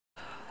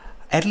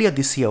Earlier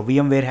this year,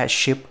 VMware has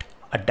shipped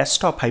a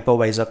desktop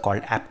hypervisor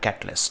called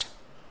AppCatalyst.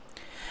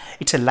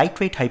 It's a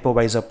lightweight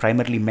hypervisor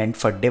primarily meant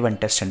for dev and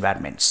test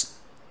environments.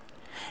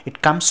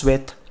 It comes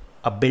with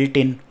a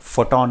built-in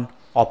Photon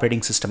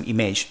operating system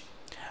image,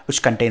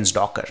 which contains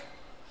Docker.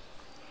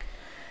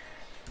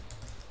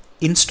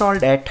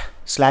 Installed at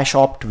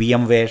 /opt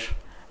VMware,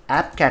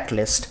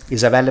 AppCatalyst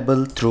is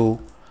available through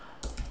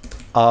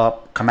a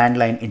command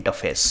line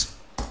interface.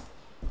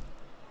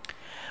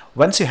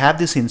 Once you have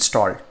this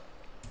installed,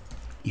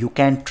 you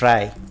can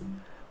try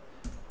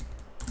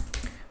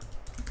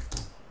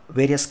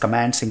various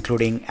commands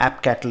including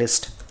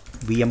AppCatalyst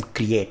VM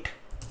create,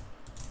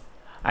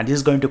 and this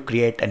is going to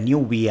create a new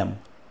VM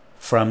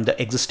from the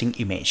existing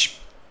image.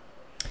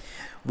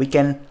 We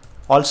can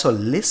also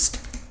list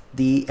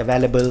the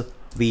available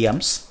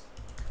VMs,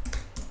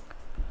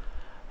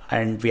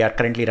 and we are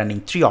currently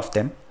running 3 of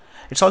them.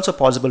 It's also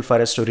possible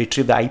for us to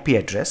retrieve the IP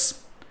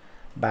address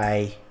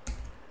by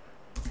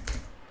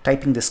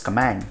typing this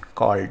command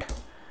called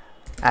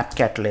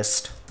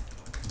AppCatalyst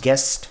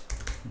guest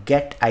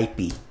get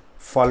IP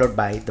followed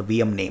by the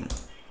VM name.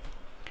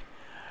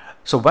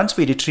 So once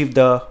we retrieve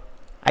the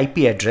IP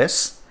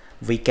address,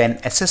 we can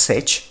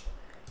SSH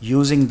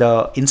using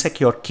the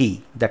insecure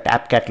key that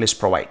AppCatalyst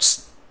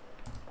provides.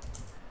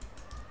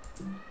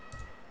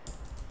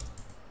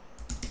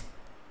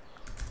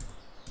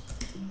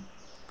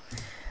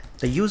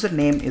 The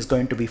username is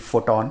going to be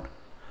Photon,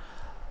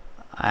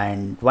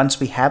 and once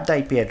we have the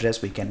IP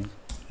address, we can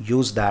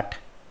use that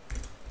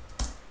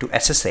to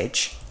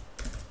SSH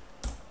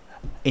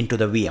into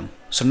the VM.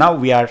 So now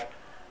we are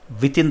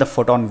within the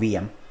Photon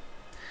VM,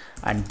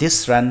 and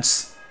this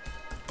runs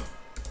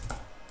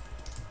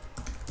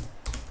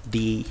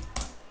the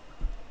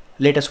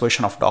latest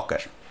version of Docker.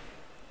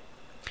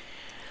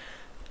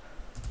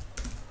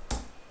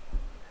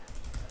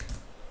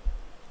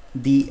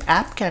 The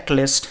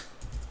AppCatalyst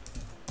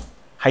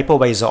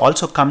hypervisor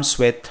also comes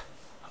with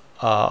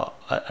a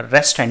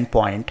REST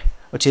endpoint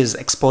which is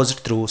exposed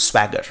through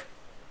Swagger.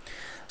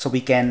 So we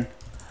can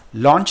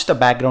launch the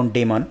background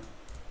daemon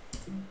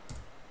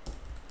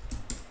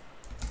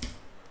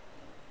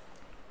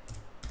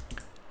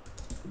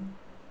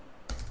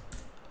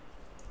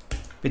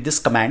with this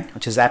command,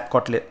 which is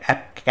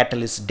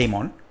AppCatalyst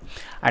daemon,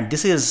 and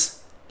this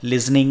is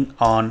listening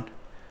on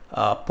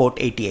port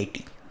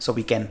 8080. So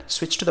we can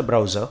switch to the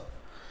browser,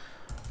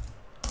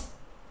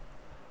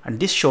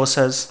 and this shows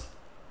us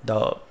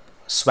the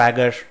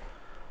Swagger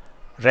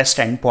REST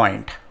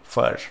endpoint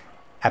for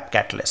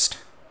AppCatalyst.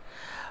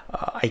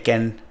 I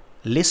can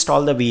list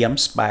all the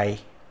VMs by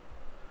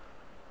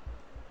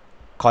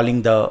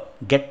calling the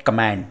get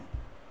command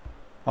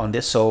on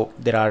this. So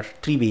there are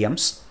 3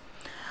 VMs.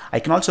 I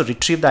can also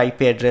retrieve the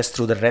IP address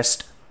through the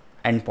REST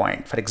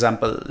endpoint. For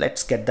example,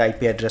 let's get the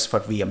IP address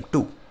for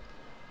VM2.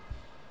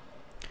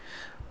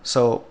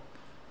 So,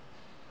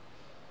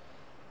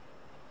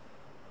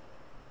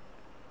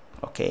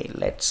 okay,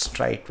 let's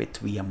try it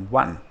with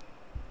VM1.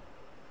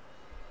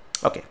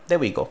 Okay, there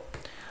we go.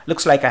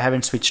 Looks like I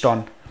haven't switched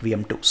on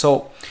VM2.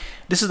 So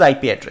this is the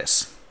IP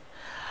address.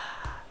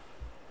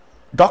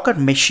 Docker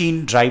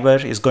machine driver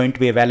is going to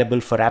be available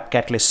for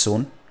AppCatalyst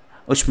soon,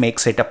 which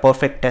makes it a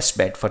perfect test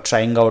bed for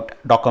trying out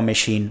Docker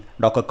machine,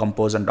 Docker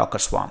Compose, and Docker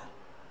Swarm.